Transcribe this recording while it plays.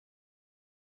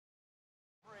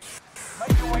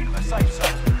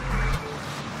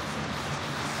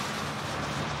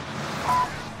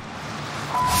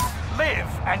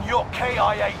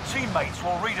KIA teammates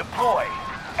will redeploy.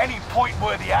 Any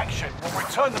point-worthy action will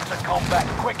return them to combat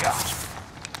quicker.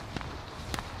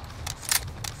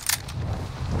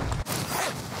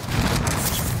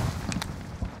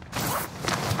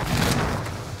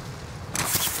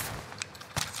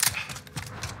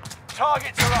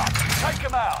 Targets are up. Take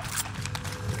them out.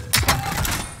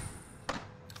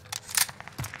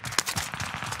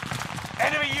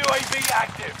 Enemy UAV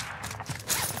active.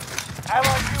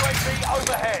 Allied UAV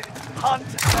overhead. Hunt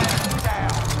them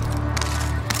down.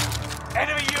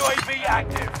 Enemy UAV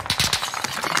active.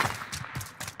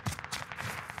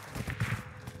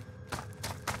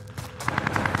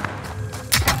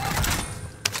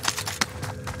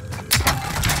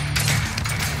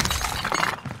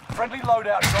 Friendly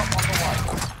loadout drop on the way.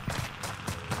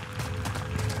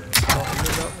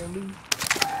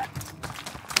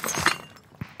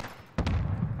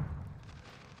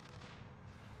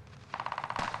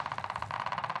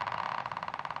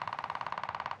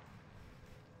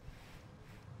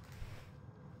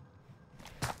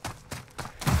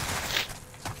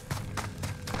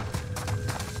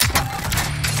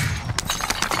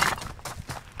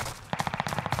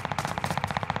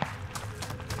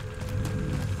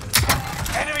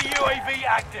 UAV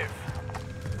active.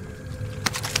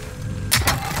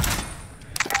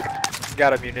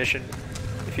 Got a munition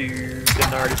if you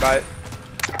didn't already buy it.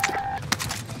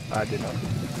 I did not.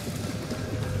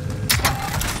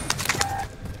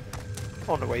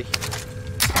 On the way.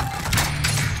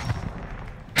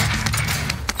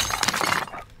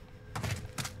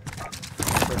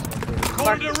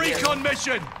 Called a recon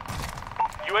mission.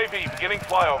 UAV beginning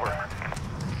flyover.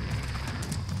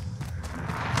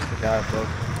 The guy broke.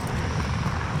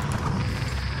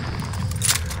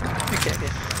 You can't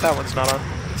get. That one's not on.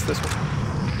 It's this one.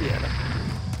 Yeah. No.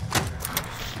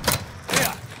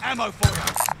 Here, ammo for you.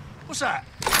 What's that?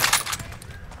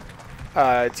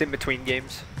 It's in between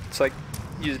games. It's like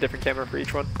use a different camera for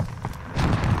each one.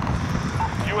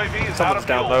 UAV is Someone's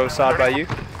down low, side by you.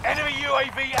 Enemy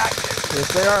UAV active.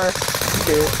 Yes, they are. You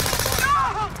do.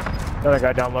 Another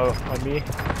guy down low on me.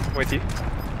 With you.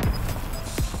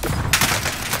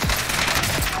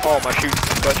 Oh, my shoot.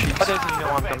 Butt cheeks. I don't even know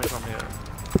where I'm coming from here.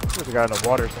 There's a guy in the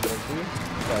water somewhere too.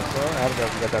 Yeah, so I don't know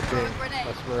if you got that thing.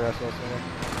 I swear I saw someone.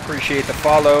 Appreciate the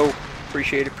follow.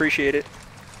 Appreciate it.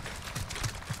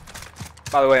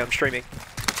 By the way, I'm streaming.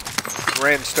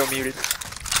 Ram's still muted.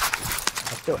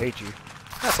 I still hate you.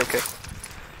 That's okay.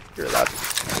 You're allowed.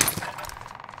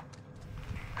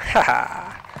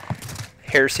 Haha.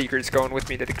 Hair secrets going with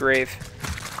me to the grave.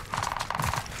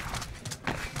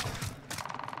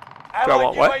 Do I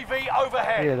want what? UAV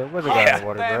overhead. Yeah, there was a guy in the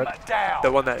water, bro.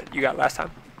 The one that you got last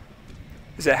time.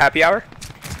 Is it happy hour?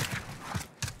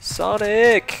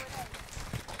 Sonic!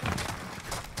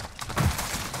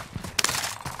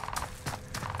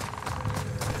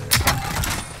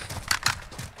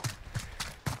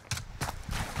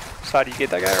 So do you get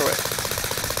that guy or what?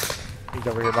 He's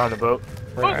over here behind the boat.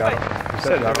 Right, got him. He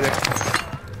Said got over him. there.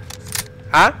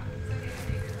 Huh?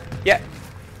 Yeah.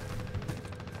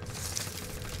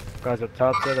 Guys up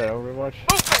top there, that Overwatch.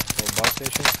 Little boss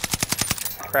station.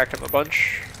 Cracked him a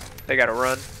bunch. They gotta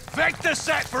run. Vector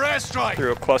set for airstrike.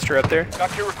 Threw a cluster up there.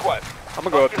 Got your request. I'm gonna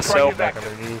go up the cell. Back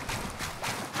underneath.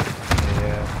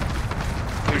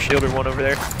 Yeah. New shielded one over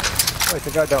there. Wait,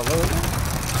 the guy down low.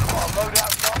 Oh,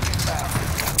 loadout drop inbound.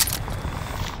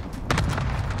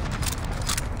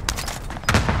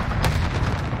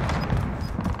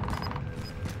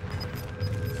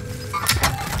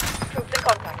 Troops in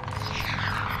contact.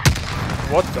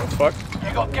 What the fuck?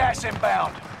 You got gas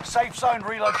inbound. Safe zone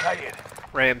relocated.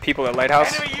 Ram people at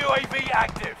Lighthouse. Enemy UAV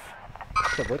active.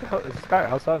 So where the hell is this guy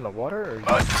outside in the water? Or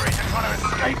Mercenaries are trying to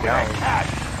escape with their cash.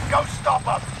 Go stop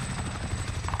them.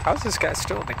 How's this guy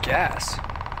still in the gas?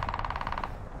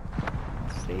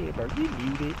 Seb, are you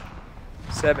muted?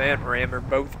 Seb and Ram are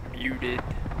both muted.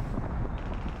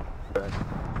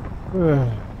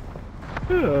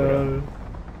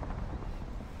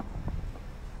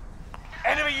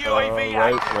 Enemy UAV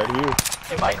active. Right here.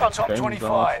 You make the top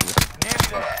 25. Nearly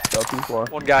there. Fell too far.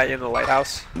 One guy in the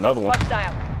Lighthouse. Another one. Watch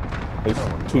down. There's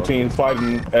two teams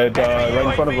fighting at right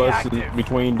in front of us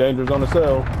between danger zone and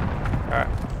cell. Alright.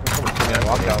 Yeah,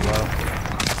 walk out low.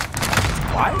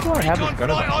 Why do I have this Recon gun?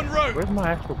 flight en route. Where's my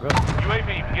actual gun?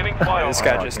 UAV beginning flyover. This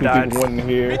guy just Two died. people went in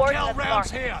here. Cal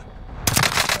rounds here.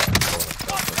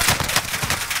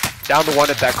 Down the one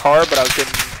at that car, but I was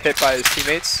getting hit by his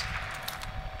teammates.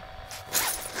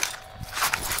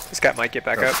 This guy might get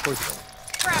back up.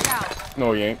 Frag out.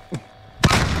 No, he ain't.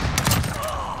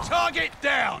 Target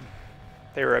down.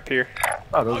 They were up here.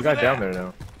 Oh, there's a guy down there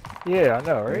now. Yeah, I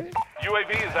know, right?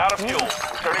 UAV is out of fuel.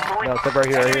 No, step right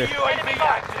here, right Enemy here. UAV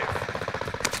active.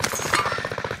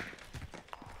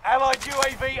 Allied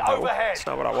UAV No, overhead. that's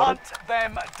not what I wanted. Hunt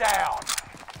them down.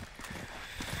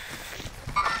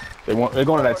 They're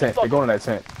going to that tent. They're going to that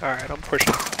tent. Alright, I'm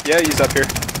pushing. Yeah, he's up here.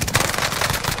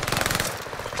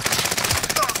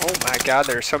 Oh my god,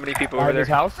 there's so many people over This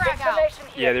there. house? Frag out.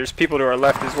 Yeah, there's people to our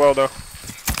left as well, though.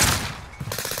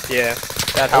 Yeah,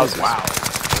 that house is... Wow.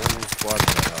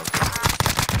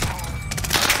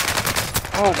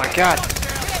 Oh my god.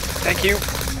 Thank you.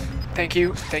 Thank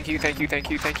you. Thank you. Thank you. Thank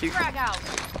you. Thank you. Frag out.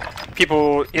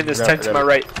 People in this tent to my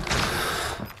right.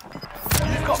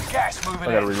 You've got gas moving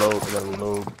I gotta in. reload. I gotta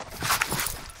reload.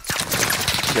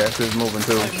 Gas is moving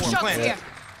too. Shots here.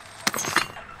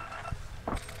 I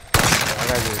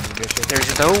got your munition.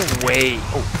 There's no way.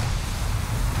 Oh,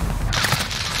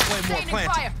 Raining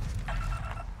fire.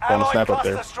 Gonna Allied snap up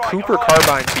cluster there. strike Cooper arrived.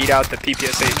 Carbine beat out the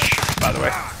PPSH, by the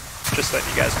way. Just letting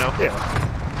you guys know.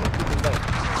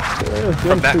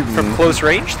 From close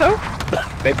range, though,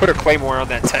 they put a claymore on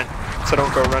that tent, so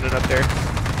don't go running up there.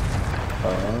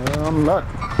 I'm not.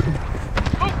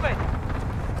 Movement.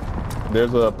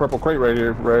 There's a purple crate right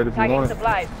here, right? If you Tagging want it.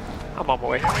 supplies. I'm on my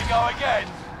way. Here we go again.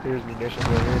 Here's munitions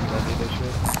right here. My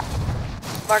munition.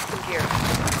 Mark some gear.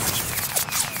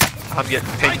 I'm getting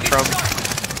pinged from.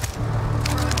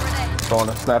 Throwing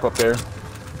a snap up there.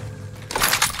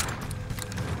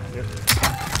 Yep.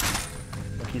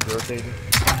 I'll keep rotating.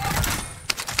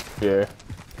 Yeah.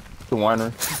 The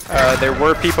winery. There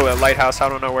were people at Lighthouse. I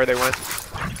don't know where they went.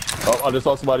 Oh, I just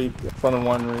saw somebody in front of the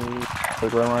winery.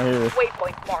 Like right around here.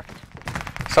 Waypoint marked.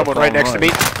 Someone right next to me.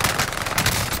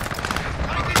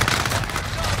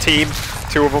 Team.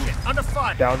 2 of them.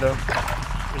 Down though.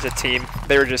 There's a team.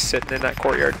 They were just sitting in that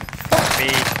courtyard. Fuck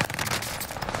me.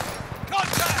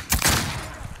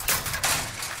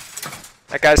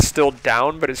 That guy's still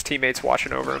down, but his teammate's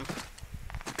watching over him.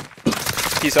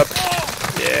 He's up.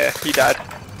 Yeah, he died.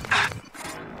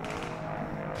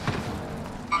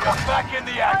 You're back in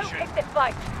the I'll action. take the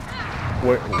fight.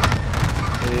 Wait.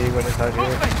 He went inside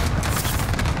here.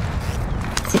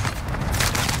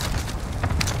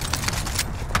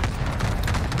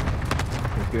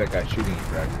 See that guy shooting you,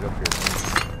 Brad. He's up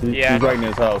here. Yeah. He's right in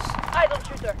his house. Idle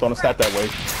shooter. Throwing a snap that way.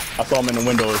 I saw him in the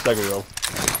window a second ago.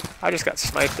 I just got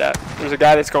sniped at. There's a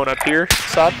guy that's going up here,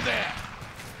 Sod.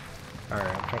 Alright,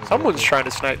 I'm trying to. Someone's trying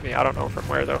to snipe me. I don't know from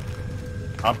where, though.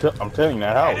 I'm telling you,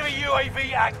 that house. Enemy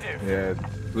UAV active. Yeah,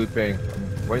 blue ping.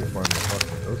 I'm waiting for him to fucking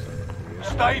do something.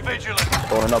 Stay vigilant.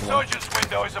 Throwing another one. Resurgence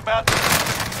window is about to...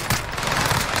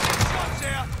 Shots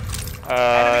here.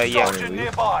 Enemy Yeah. soldier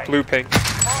nearby. Blue ping.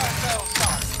 Fire sales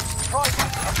done. Prices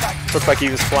are back to Looked like he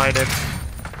was flying in.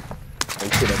 They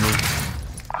shit at me.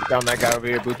 You found that guy over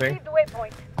here, blue ping? Leave the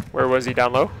waypoint. Where was he?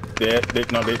 Down low? They're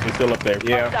still up there.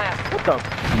 Yeah. What the?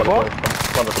 I'm about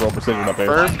to throw precision up there.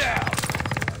 Confirmed. down.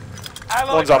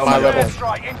 Allied One's on my cluster level.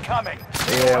 strike incoming.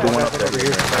 Yeah, One one up there. over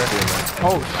here.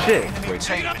 Oh shit! Enemy team is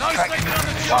tracking the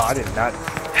Oh, I did not.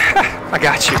 I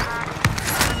got you.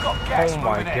 We've got gas Oh my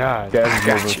moving in. god. Gas I is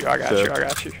got moving. you. I got you. I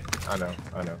got you. I know,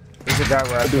 I know. There's a guy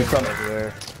where I Dude, think come- over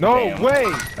there. No Damn. way!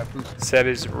 Seb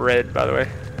is red, by the way.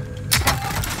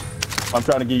 I'm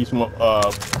trying to give you some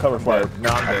cover fire. No,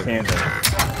 I'm I dead.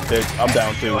 can't. I'm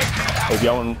down too. If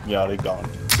y'all, yeah, they gone.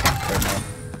 Never mind.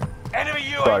 Enemy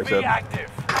Sorry, UAV Seb. active.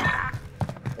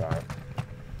 Sorry.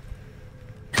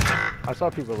 I saw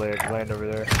people land over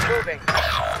there. Moving.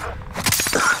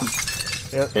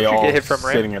 Yep. They you all get hit from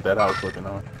right? sitting at that house looking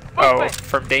on. Oh,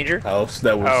 from danger? House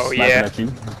that was Oh, sniping yeah. at you.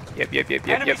 Yep.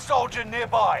 Enemy soldier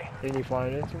nearby. Ain't he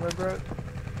flying into my bro?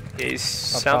 He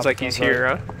sounds like he's sounds here,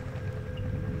 huh?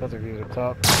 Sounds like he's up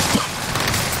top.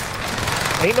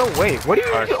 Ain't no way. What are you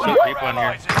Alright, doing? see people in here.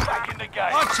 Allies is back in the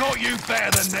game. I taught you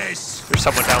better than this. There's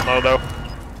someone down low, though.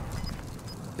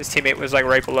 His teammate was like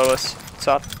right below us.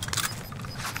 Sod.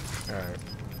 Alright.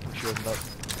 Shield him up.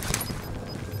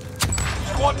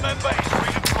 Squad member is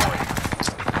redeployed.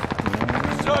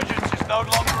 Resurgence is no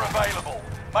longer available.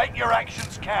 Make your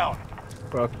actions count.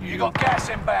 Fuck You you. got gas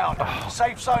inbound.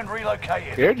 Safe zone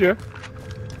relocated. Scared you?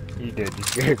 You did. You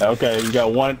scared me. Okay, you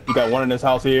got one. You got one in this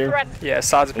house here. Threat. Yeah,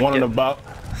 Sod's been One in the getting... about.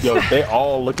 Yo, they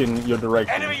all looking your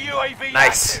direction. Enemy UAV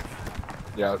Nice. active.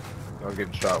 Yeah, I was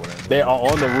getting shot with him. They are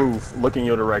on the roof looking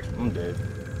your direction. I'm dead.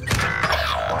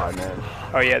 Alright, man.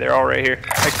 Oh, yeah, they're all right here.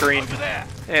 At green. Over there.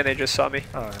 And they just saw me.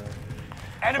 Alright.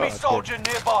 Enemy soldier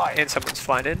nearby. And someone's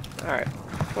flying in. Alright.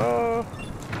 Well,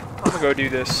 I'm gonna go do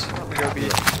this. I'm gonna go be... He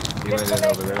landed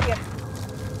over there. Here.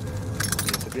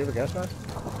 Do you have a gas mask?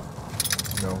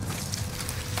 No.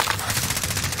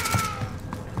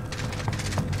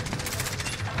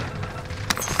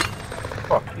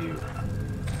 Fuck you.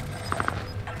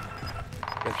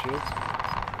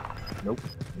 Nope.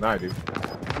 No, I do.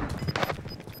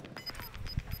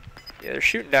 Yeah, they're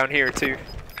shooting down here too.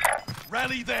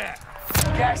 Rally there.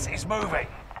 Gas is moving.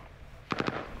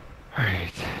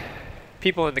 Alright.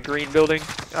 People in the green building.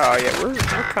 Oh yeah, we're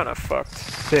kind of fucked.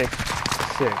 Sick.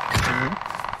 Sick.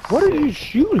 What are you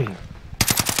shooting?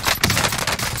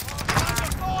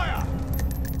 Fire.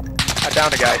 I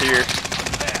downed a guy here.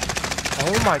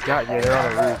 Oh my god, yeah, they're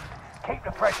on the roof. Keep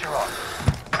the pressure on.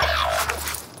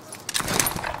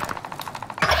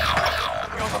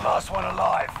 You're the last one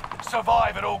alive.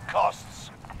 Survive at all costs.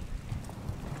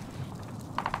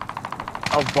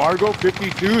 Vargo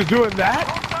 52 is doing that?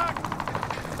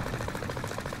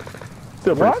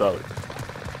 Still pretty solid.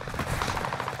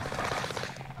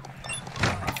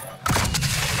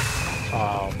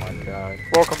 Oh my god.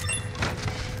 Welcome.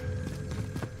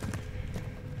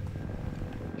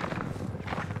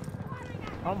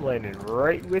 I'm landing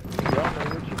right with you. I don't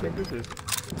know what you think this is.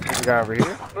 There's a guy over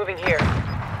here. Moving here.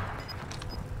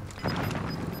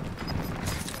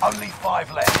 Only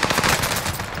 5 left.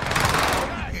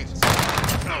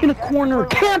 In a corner,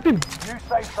 camping. New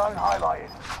safe zone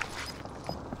highlighted.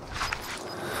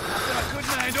 I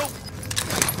couldn't handle.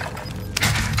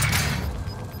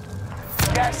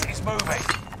 Gas is moving.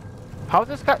 How's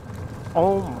this guy?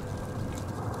 Oh.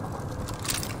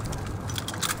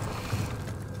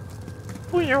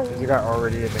 There's a guy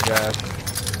already in the gas.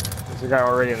 There's a guy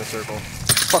already in the circle.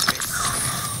 Fuck me.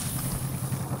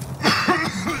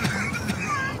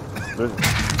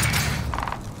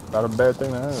 Not a bad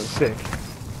thing to have. Sick.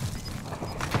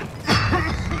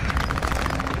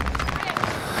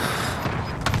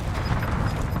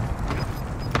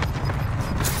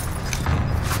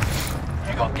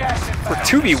 You got gas in. We're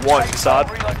 2v1, Sod.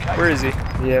 Where is he?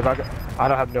 Yeah, but I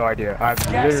don't have no idea. I have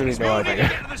literally no idea.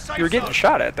 Get to the safe You were getting zone.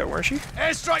 shot at though, weren't you?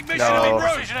 Airstrike mission No. en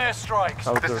route. Precision airstrikes.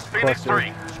 That was a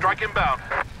cluster. Strike inbound.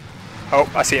 Oh,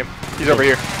 I see him. He's over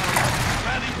here.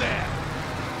 Rally there.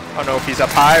 I don't know if he's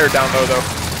up high or down low though.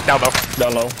 Down low.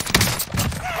 Down low.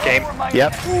 Game.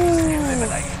 Yep.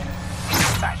 Eliminated.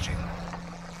 Smashing.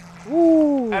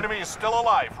 Woo. Enemy is still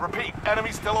alive. Repeat,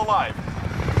 enemy still alive.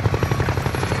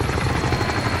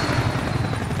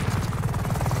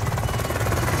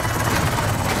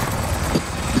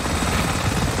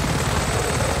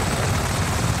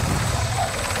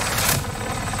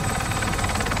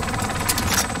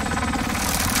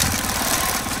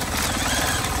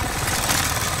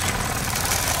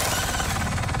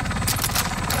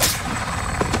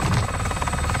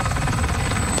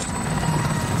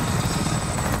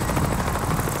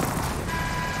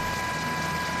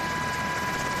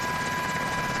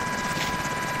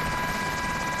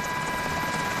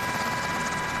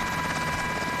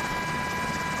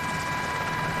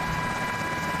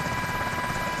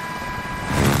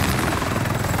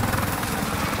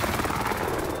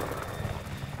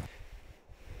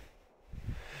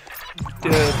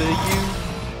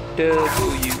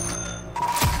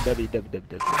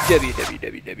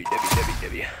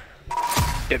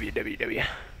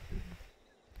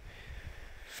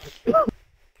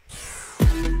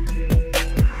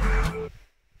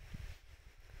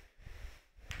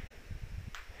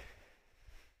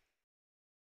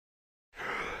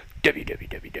 www.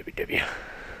 www.